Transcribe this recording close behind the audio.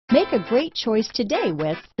Make a great choice today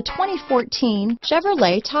with the 2014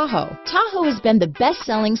 Chevrolet Tahoe. Tahoe has been the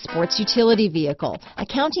best-selling sports utility vehicle,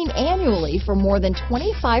 accounting annually for more than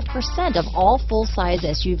 25% of all full-size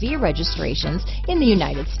SUV registrations in the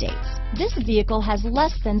United States. This vehicle has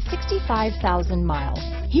less than 65,000 miles.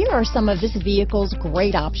 Here are some of this vehicle's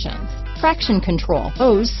great options: traction control,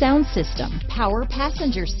 Bose sound system, power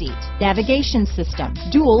passenger seat, navigation system,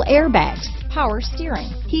 dual airbags, power steering,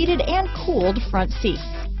 heated and cooled front seats,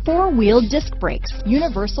 four-wheel disc brakes,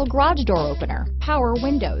 universal garage door opener, power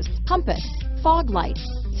windows, compass, fog lights,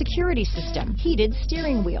 security system, heated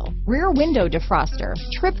steering wheel, rear window defroster,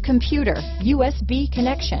 trip computer, USB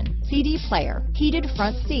connection, CD player, heated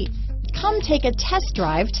front seats. Come take a test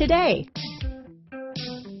drive today.